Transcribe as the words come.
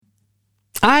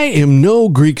I am no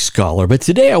Greek scholar, but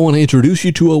today I want to introduce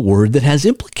you to a word that has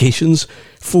implications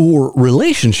for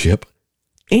relationship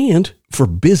and for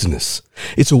business.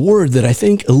 It's a word that I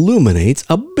think illuminates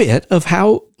a bit of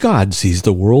how God sees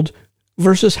the world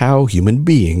versus how human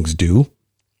beings do.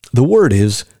 The word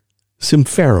is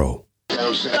symphero.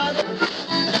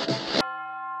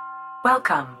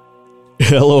 Welcome.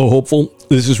 Hello, hopeful.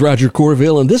 This is Roger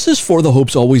Corville, and this is for the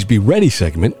Hopes Always Be Ready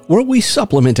segment, where we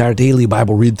supplement our daily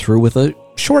Bible read-through with a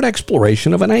short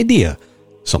exploration of an idea,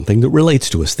 something that relates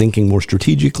to us thinking more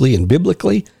strategically and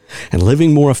biblically, and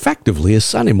living more effectively as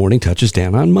Sunday morning touches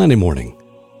down on Monday morning.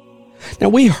 Now,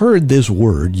 we heard this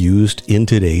word used in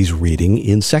today's reading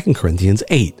in 2 Corinthians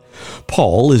 8.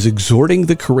 Paul is exhorting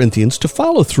the Corinthians to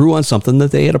follow through on something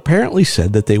that they had apparently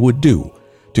said that they would do,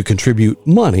 to contribute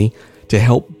money to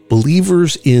help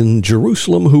believers in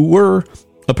Jerusalem who were,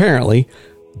 apparently,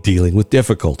 dealing with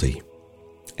difficulty.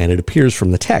 And it appears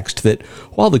from the text that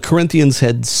while the Corinthians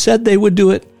had said they would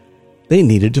do it, they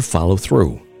needed to follow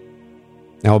through.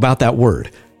 Now about that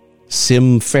word,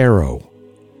 symphero.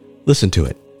 Listen to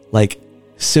it, like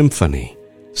symphony,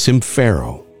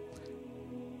 symphero.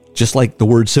 Just like the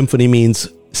word symphony means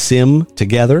sim,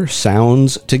 together,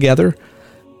 sounds together,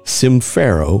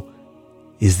 symphero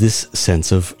is this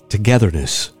sense of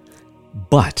togetherness.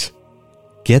 But,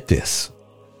 get this,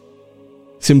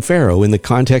 symphero, in the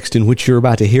context in which you're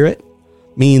about to hear it,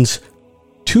 means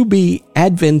to be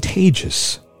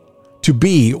advantageous, to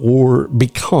be or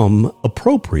become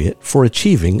appropriate for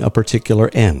achieving a particular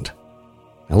end.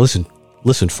 Now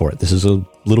listen for it. This is a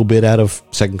little bit out of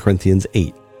 2 Corinthians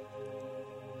 8.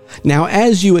 Now,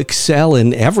 as you excel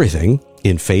in everything,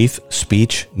 in faith,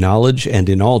 speech, knowledge, and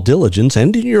in all diligence,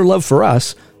 and in your love for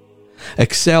us,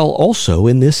 excel also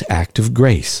in this act of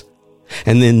grace.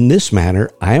 And in this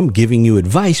manner, I am giving you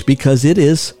advice because it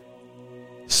is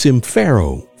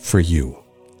symphero for you.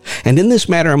 And in this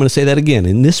matter, I'm going to say that again.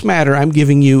 In this matter, I'm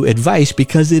giving you advice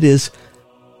because it is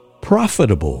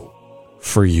profitable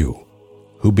for you,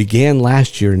 who began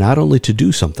last year not only to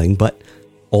do something, but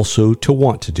also to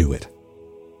want to do it.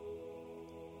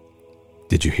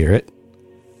 Did you hear it?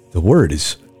 The word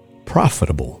is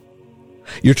profitable.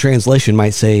 Your translation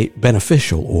might say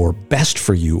beneficial or best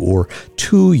for you or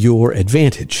to your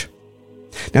advantage.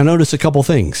 Now notice a couple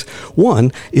things.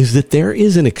 One is that there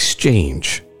is an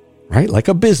exchange, right? Like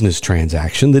a business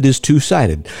transaction that is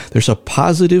two-sided. There's a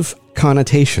positive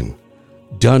connotation.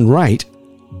 Done right,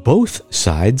 both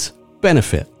sides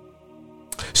benefit.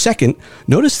 Second,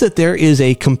 notice that there is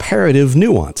a comparative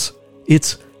nuance.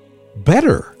 It's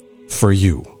better for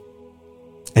you.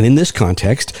 And in this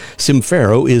context,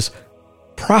 symphero is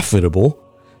profitable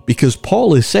because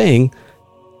Paul is saying,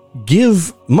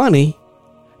 give money,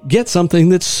 get something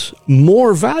that's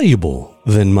more valuable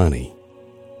than money.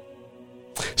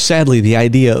 Sadly, the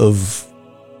idea of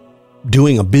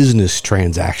doing a business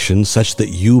transaction such that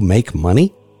you make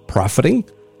money, profiting,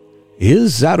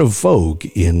 is out of vogue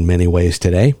in many ways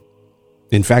today.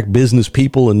 In fact, business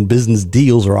people and business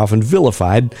deals are often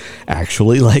vilified,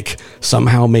 actually, like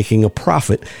somehow making a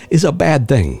profit is a bad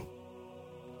thing.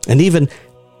 And even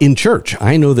in church,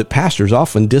 I know that pastors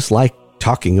often dislike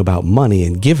talking about money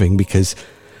and giving because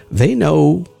they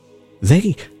know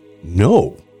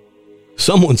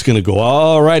someone's going to go,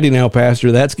 all righty now,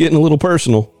 pastor, that's getting a little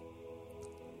personal.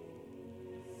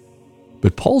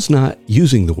 But Paul's not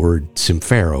using the word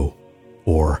symphero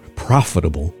or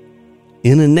profitable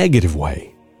in a negative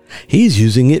way. He's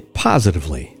using it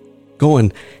positively,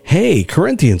 going, hey,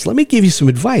 Corinthians, let me give you some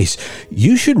advice.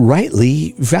 You should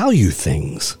rightly value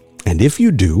things. And if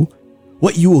you do,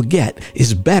 what you will get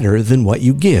is better than what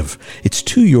you give. It's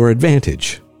to your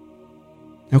advantage.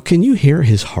 Now, can you hear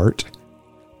his heart?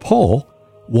 Paul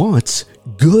wants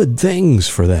good things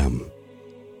for them.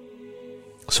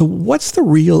 So what's the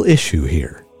real issue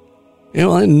here?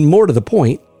 And more to the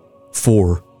point,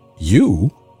 for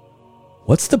you,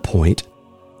 what's the point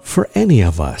for any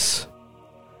of us?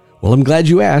 Well, I'm glad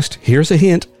you asked. Here's a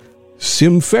hint.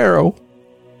 Symphero,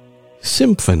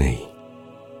 symphony.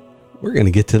 We're going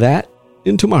to get to that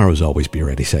in tomorrow's Always Be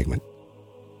Ready segment.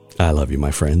 I love you,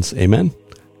 my friends. Amen.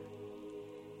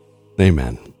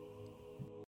 Amen.